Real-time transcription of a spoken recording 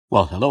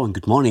Well, hello and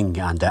good morning.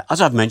 And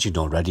as I've mentioned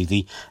already,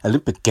 the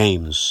Olympic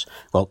Games,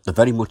 well, they're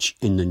very much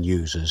in the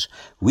news as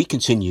we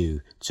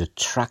continue to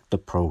track the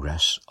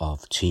progress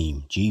of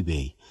Team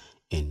GB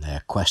in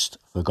their quest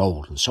for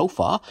gold. And so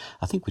far,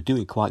 I think we're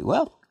doing quite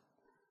well.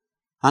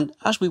 And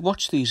as we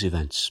watch these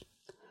events,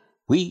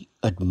 we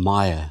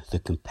admire the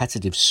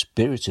competitive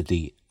spirit of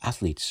the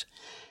athletes.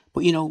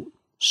 But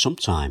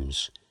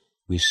sometimes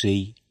we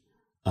see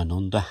an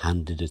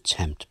underhanded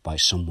attempt by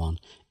someone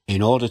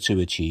in order to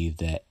achieve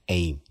their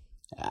aim.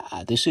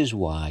 This is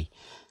why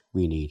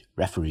we need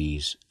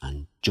referees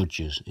and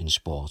judges in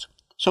sport,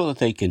 so that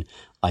they can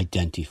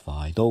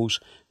identify those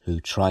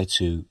who try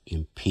to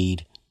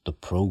impede the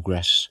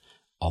progress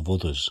of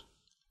others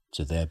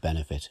to their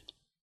benefit.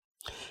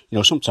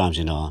 Sometimes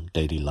in our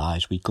daily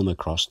lives we come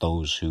across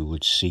those who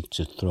would seek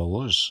to throw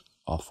us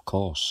off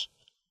course.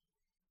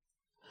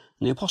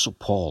 And the Apostle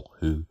Paul,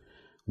 who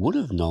would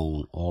have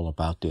known all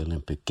about the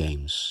Olympic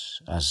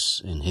Games,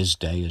 as in his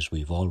day, as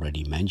we've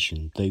already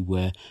mentioned, they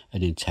were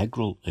an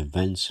integral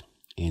event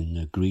in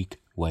the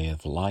Greek way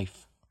of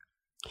life.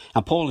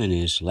 And Paul, in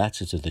his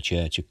letter to the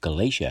church of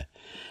Galatia,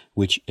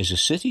 which is a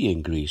city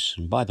in Greece,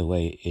 and by the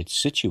way, it's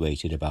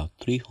situated about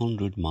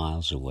 300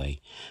 miles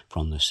away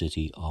from the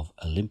city of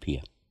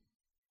Olympia.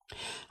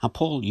 And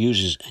Paul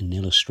uses an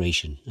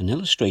illustration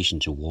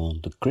to warn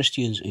the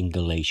Christians in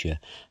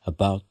Galatia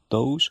about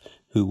those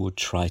who would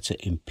try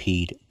to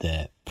impede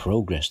their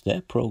progress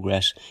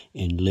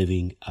in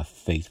living a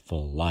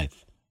faithful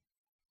life.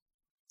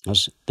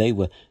 As they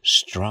were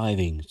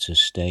striving to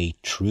stay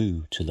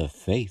true to the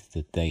faith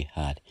that they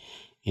had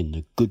in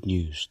the good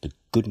news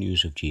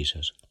of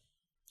Jesus,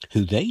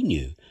 who they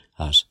knew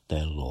as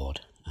their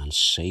Lord and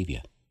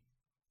Saviour.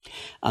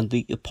 And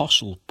the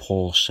Apostle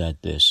Paul said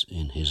this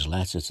in his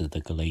letter to the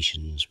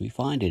Galatians. We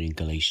find it in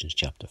Galatians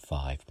chapter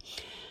 5.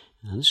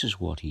 And this is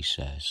what he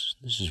says.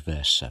 This is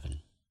verse 7.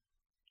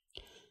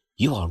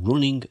 You are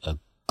running a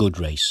good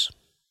race.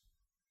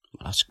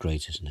 Well, that's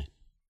great, isn't it?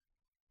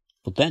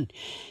 But then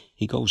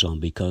he goes on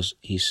because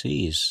he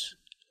sees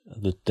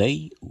that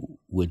they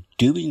were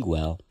doing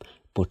well,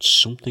 but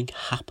something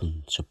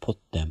happened to put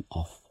them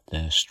off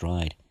their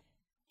stride.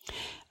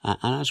 And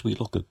as we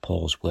look at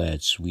Paul's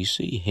words, we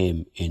see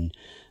him in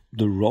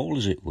the role,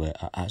 as it were,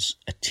 as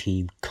a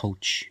team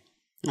coach.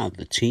 Now,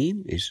 the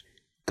team is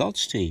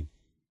God's team.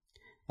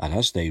 And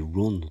as they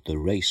run the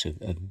race of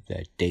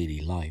their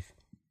daily life,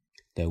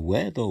 there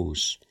were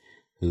those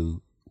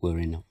who were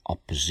in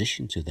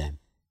opposition to them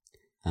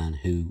and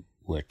who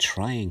were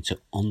trying to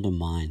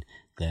undermine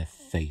their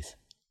faith,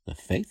 the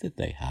faith that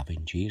they have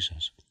in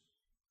Jesus.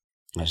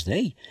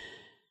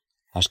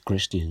 As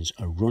Christians,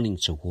 are running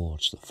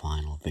towards the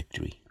final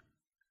victory.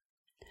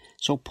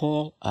 So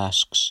Paul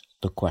asks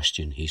the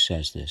question, he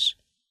says this: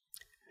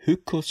 who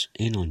cuts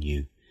in on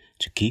you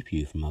to keep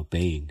you from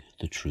obeying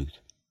the truth?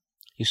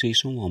 You see,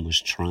 someone was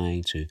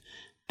trying to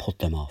put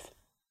them off.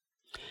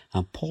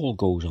 And Paul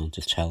goes on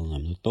to tell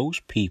them that those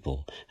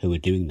people who are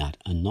doing that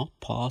are not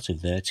part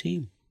of their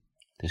team.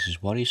 This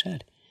is what he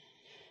said.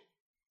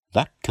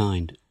 That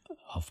kind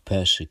of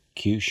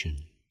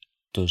persecution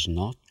does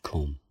not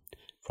come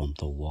from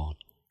the one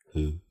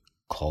who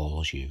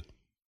calls you.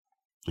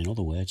 In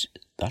other words,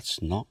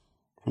 that's not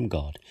from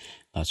God.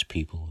 That's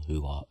people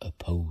who are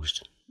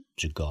opposed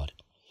to God.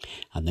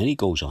 And then he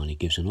goes on, he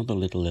gives another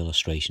little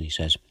illustration. He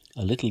says,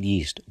 a little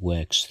yeast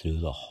works through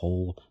the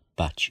whole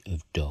batch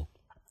of dough.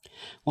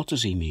 What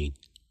does he mean?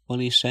 Well,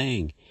 he's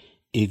saying,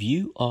 if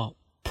you are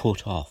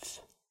put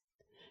off,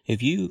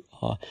 if you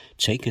are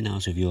taken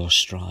out of your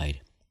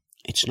stride,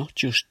 it's not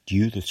just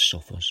you that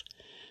suffers.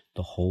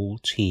 The whole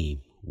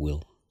team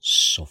will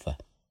suffer.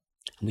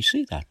 And we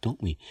see that,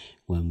 don't we,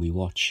 when we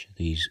watch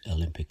these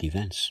Olympic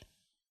events.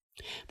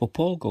 But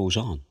Paul goes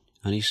on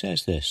and he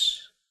says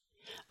this: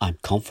 I'm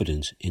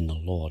confident in the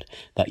Lord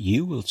that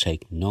you will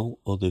take no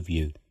other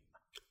view.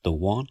 The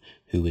one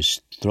who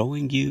is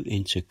throwing you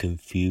into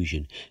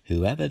confusion,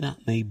 whoever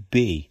that may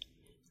be,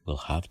 will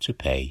have to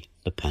pay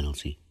the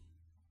penalty.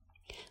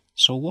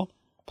 So what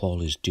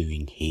Paul is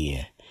doing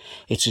here,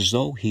 it's as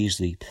though he's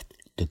the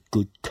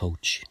good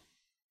coach.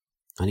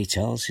 And he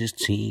tells his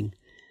team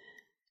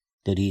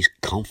that he's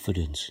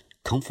confident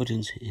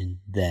in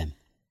them,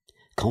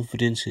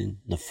 confident in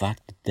the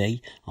fact that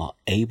they are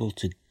able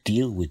to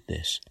deal with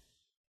this,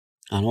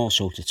 and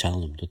also to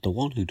tell them that the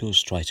one who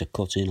does try to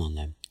cut in on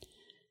them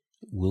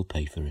will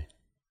pay for it.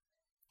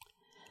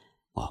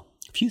 Well,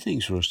 a few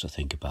things for us to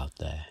think about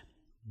there.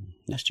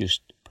 Let's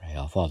just pray.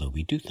 Our Father,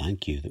 we do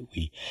thank you that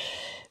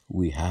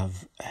we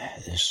have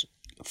this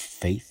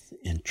faith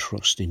and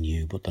trust in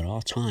you, but there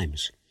are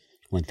times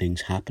when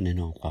things happen in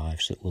our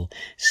lives that will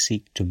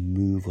seek to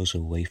move us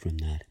away from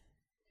that.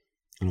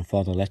 And our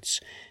Father,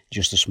 let's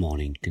just this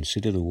morning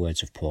consider the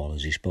words of Paul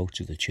as he spoke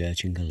to the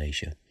church in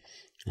Galatia,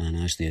 and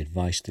as the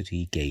advice that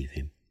he gave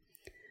him.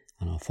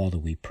 And our Father,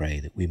 we pray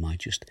that we might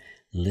just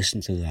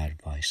listen to that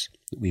advice,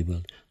 that we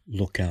will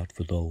look out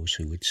for those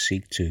who would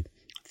seek to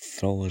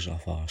throw us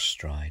off our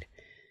stride,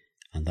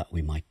 and that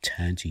we might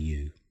turn to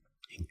you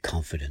in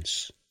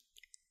confidence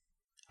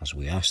as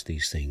we ask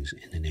these things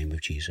in the name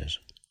of Jesus.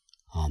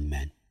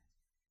 Amen.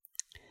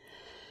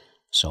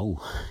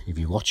 So, if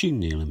you're watching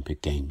the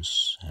Olympic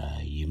Games,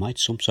 you might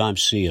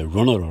sometimes see a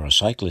runner or a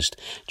cyclist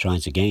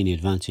trying to gain the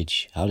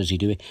advantage. How does he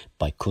do it?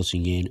 By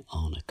cutting in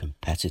on a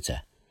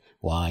competitor.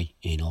 Why?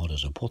 In order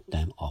to put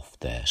them off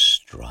their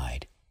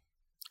stride.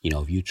 You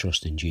know, if you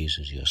trust in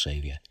Jesus, your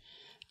Saviour,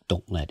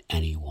 don't let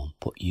anyone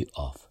put you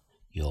off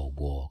your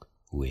walk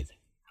with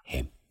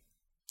Him.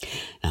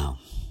 Now,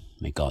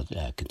 may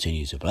God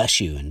continue to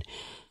bless you, and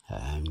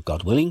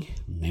God willing,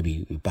 maybe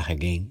we'll be back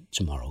again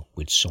tomorrow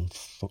with some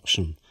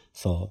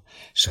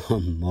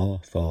more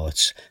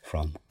thoughts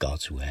from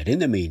God's Word. In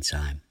the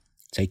meantime,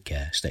 take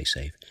care, stay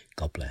safe,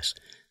 God bless.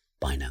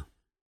 Bye now.